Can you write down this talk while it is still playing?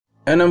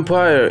An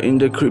empire in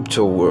the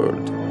crypto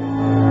world.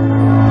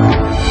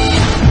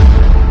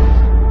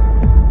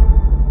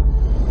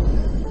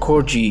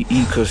 Corgi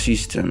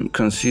ecosystem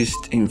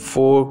consists in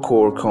 4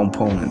 core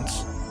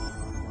components: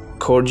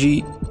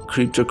 Corgi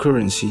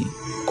cryptocurrency,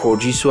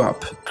 Corgi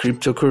Swap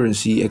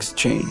cryptocurrency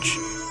exchange,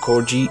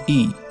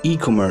 Corgi-E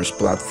e-commerce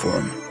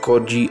platform,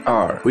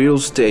 CorgiR real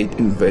estate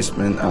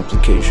investment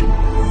application.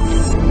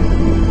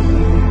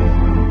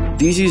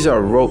 This is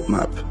our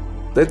roadmap.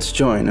 Let's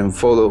join and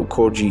follow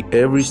Corgi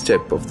every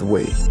step of the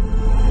way.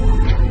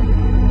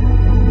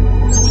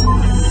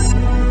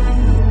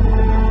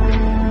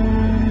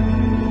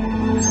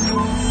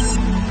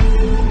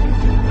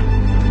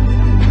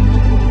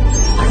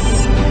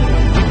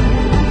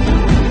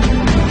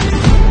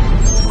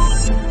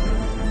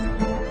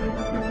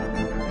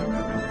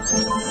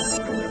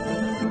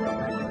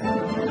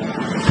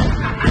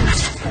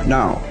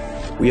 Now,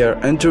 we are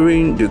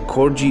entering the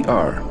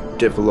CorgiR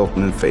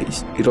development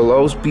phase. It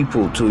allows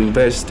people to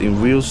invest in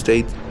real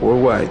estate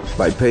worldwide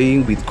by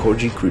paying with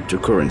Corgi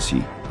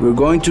cryptocurrency. We're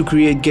going to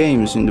create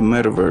games in the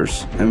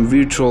Metaverse and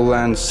virtual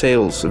land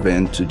sales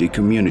event to the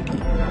community,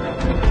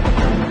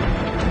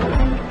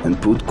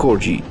 and put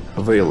Corgi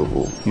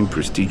available in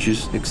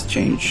prestigious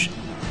exchange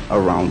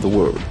around the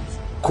world.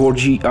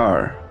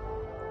 CorgiR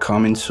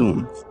coming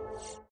soon.